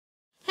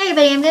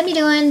everybody, I'm going to be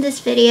doing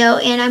this video,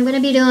 and I'm going to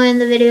be doing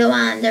the video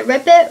on the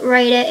Rip It,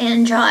 Write It,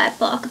 and Draw It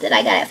book that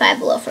I got at Five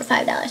Below for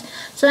 $5.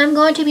 So I'm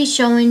going to be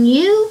showing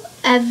you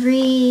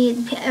every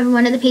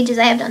one of the pages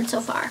I have done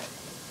so far.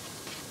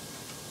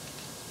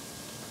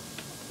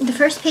 The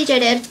first page I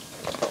did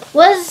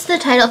was the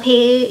title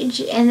page,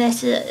 and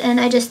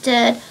I just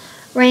did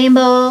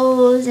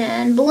rainbows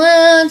and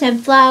balloons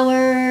and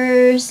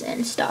flowers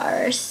and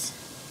stars.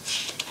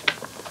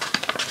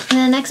 And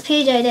the next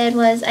page I did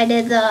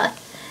the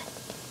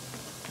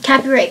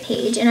copyright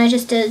page, and I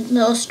just did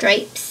little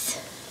stripes.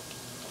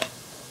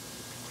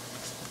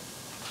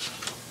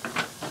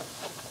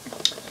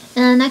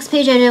 And the next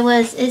page I did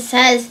it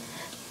says,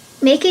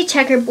 make a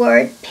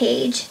checkerboard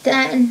page,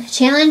 then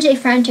challenge a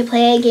friend to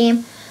play a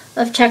game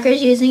of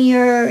checkers using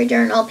your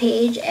journal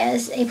page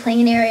as a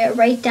playing area.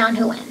 Write down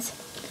who wins.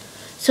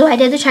 So I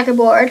did the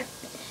checkerboard,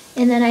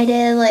 and then I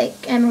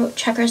wrote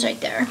checkers right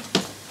there.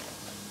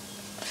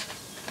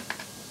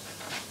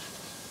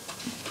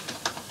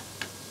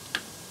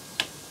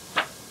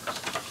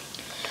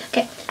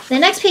 Okay, the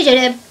next page I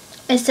did,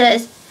 it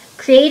says,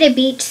 create a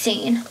beach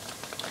scene.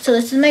 So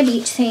this is my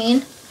beach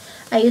scene.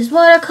 I used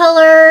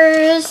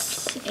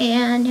watercolors,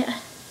 and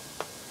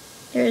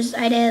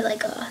I did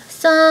like a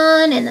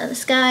sun, and then the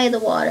sky, the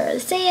water, the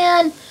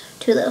sand,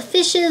 two little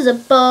fishes, a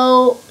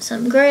boat,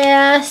 some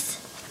grass.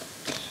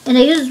 And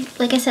I used,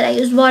 like I said, I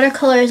used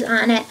watercolors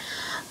on it,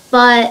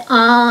 but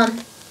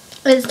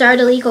it started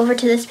to leak over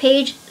to this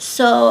page,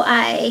 so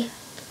I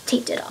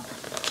taped it up.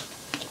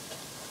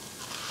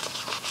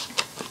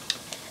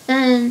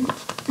 And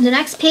the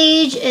next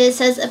page, it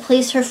says a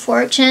place for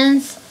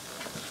fortunes.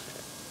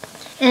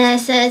 And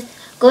it says,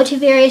 go to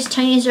various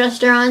Chinese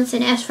restaurants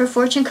and ask for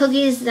fortune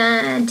cookies,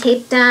 then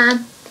tape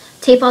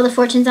all the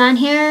fortunes on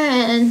here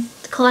and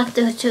collect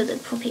those to the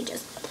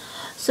pages.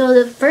 So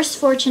the first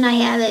fortune I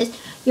have is,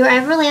 your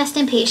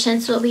everlasting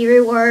patience will be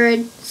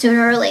rewarded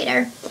sooner or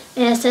later.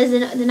 And it says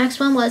the next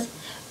one was,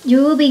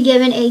 you will be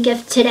given a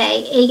gift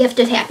today, a gift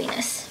of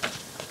happiness.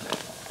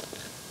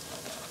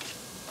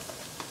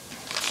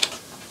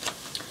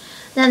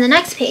 Then the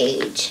next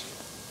page,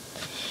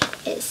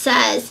 it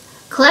says,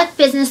 collect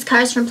business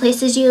cards from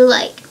places you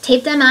like.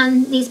 Tape them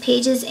on these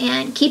pages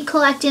and keep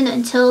collecting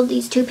until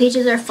these 2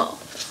 pages are full.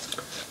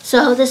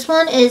 So this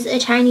one is a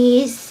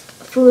Chinese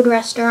food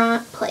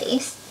restaurant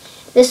place.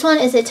 This one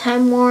is a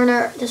Time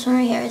Warner, this one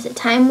right here is a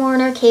Time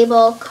Warner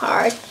cable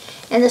card,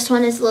 and this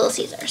one is Little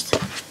Caesars.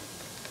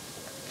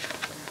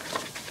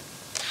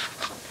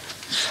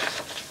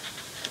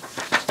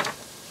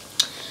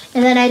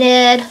 And then I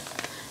did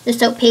the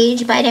soap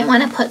page, but I didn't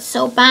want to put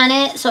soap on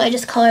it, so I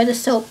just colored the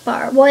soap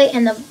bar white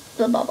and the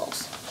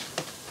bubbles.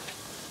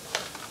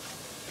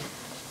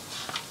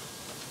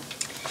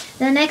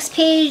 The next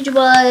page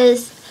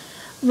was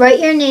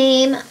write your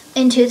name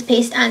in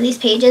toothpaste on these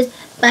pages,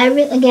 but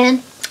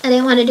again, I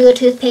didn't want to do a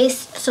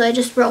toothpaste, so I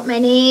just wrote my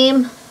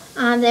name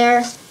on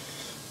there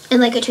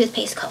in like a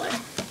toothpaste color.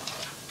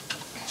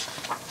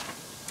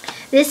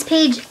 This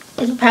page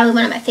is probably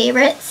one of my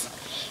favorites.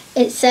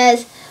 It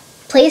says,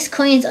 place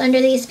coins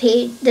under this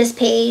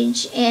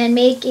page and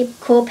make a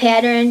cool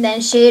pattern,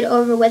 then shade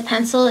over with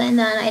pencil, and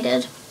then I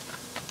did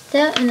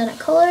that, and then I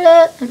colored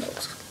it, and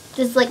this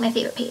is like my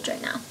favorite page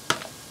right now.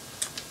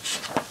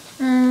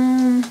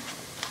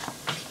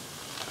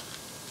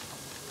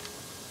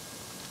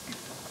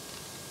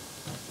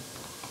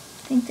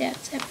 I think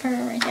that's it for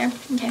right there.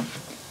 Okay.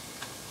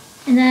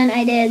 And then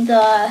I did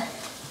the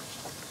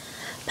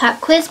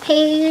pop quiz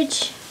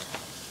page.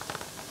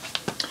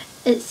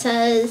 It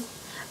says,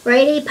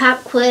 write a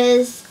pop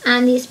quiz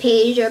on these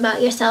pages or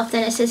about yourself.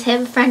 Then it says,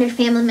 have a friend or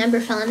family member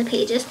fill in the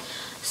pages.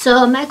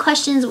 So my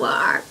questions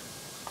were,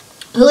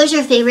 who is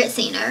your favorite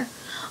singer?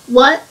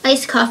 What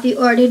iced coffee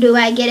order do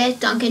I get at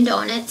Dunkin'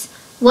 Donuts?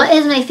 What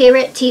was my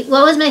favorite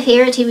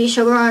TV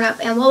show growing up,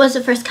 and what was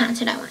the first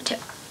concert I went to?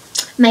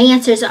 My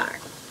answers are,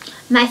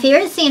 my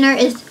favorite singer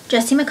is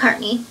Jesse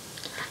McCartney.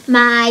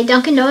 My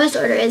Dunkin' Donuts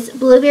order is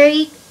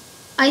blueberry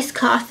iced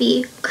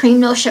coffee, cream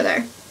no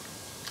sugar.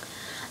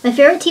 My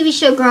favorite TV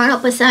show growing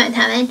up was Seventh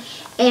Heaven,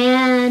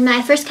 and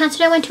my first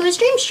concert I went to was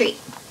Dream Street.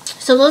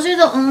 So those are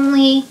the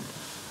only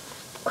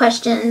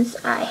questions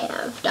I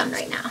have done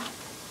right now.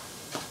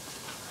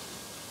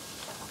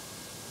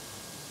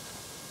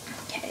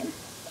 Okay.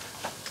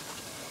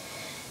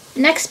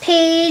 Next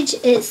page,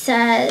 it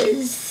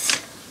says,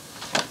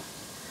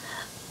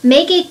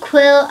 make a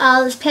quilt out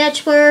of this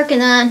patchwork,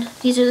 and then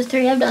these are the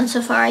 3 I've done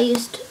so far. I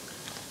used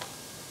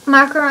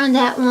marker on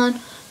that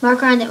one,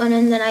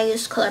 and then I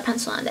used color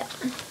pencil on that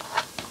one.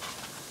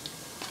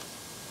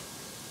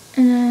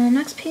 And then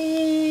next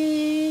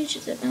page,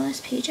 is it my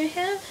last page I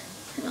have?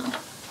 No.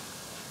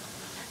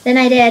 Then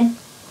I did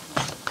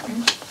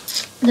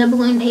the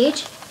balloon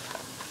page.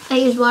 I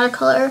used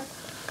watercolor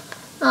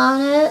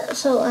on it,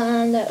 so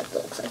and that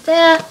looks like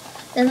that.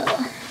 Then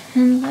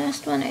the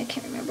last one, I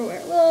can't remember where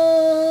it was.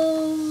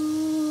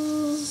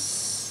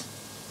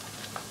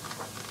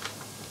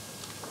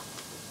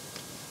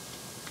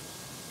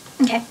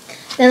 Okay,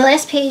 the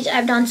last page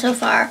I've done so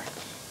far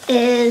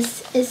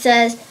is, it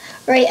says,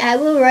 I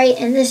will write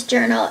in this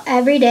journal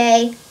every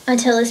day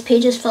until this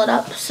page is filled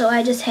up. So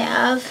I've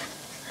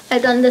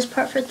done this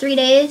part for 3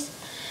 days.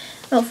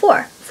 No,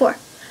 4.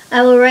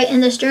 I will write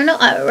in this journal,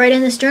 I will write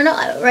in this journal,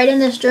 I will write in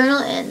this journal,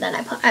 and then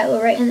I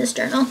will write in this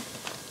journal.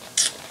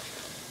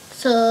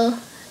 So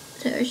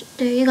there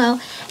you go.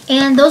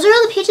 And those are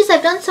all the pages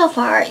I've done so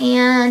far.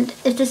 And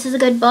if this is a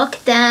good book,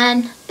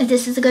 then if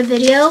this is a good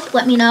video,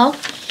 let me know.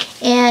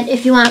 And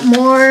if you want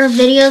more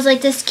videos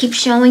like this, keep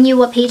showing you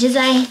what pages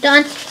I've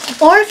done.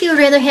 Or if you would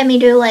rather have me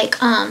do like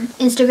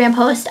Instagram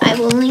posts, I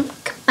will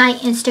link my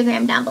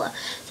Instagram down below.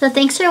 So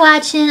thanks for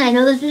watching. I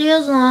know this video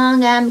is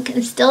long.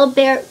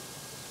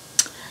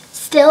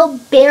 Still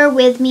bear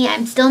with me.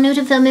 I'm still new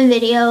to filming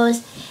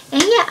videos.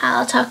 And yeah,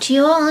 I'll talk to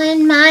you all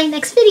in my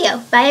next video.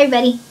 Bye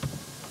everybody.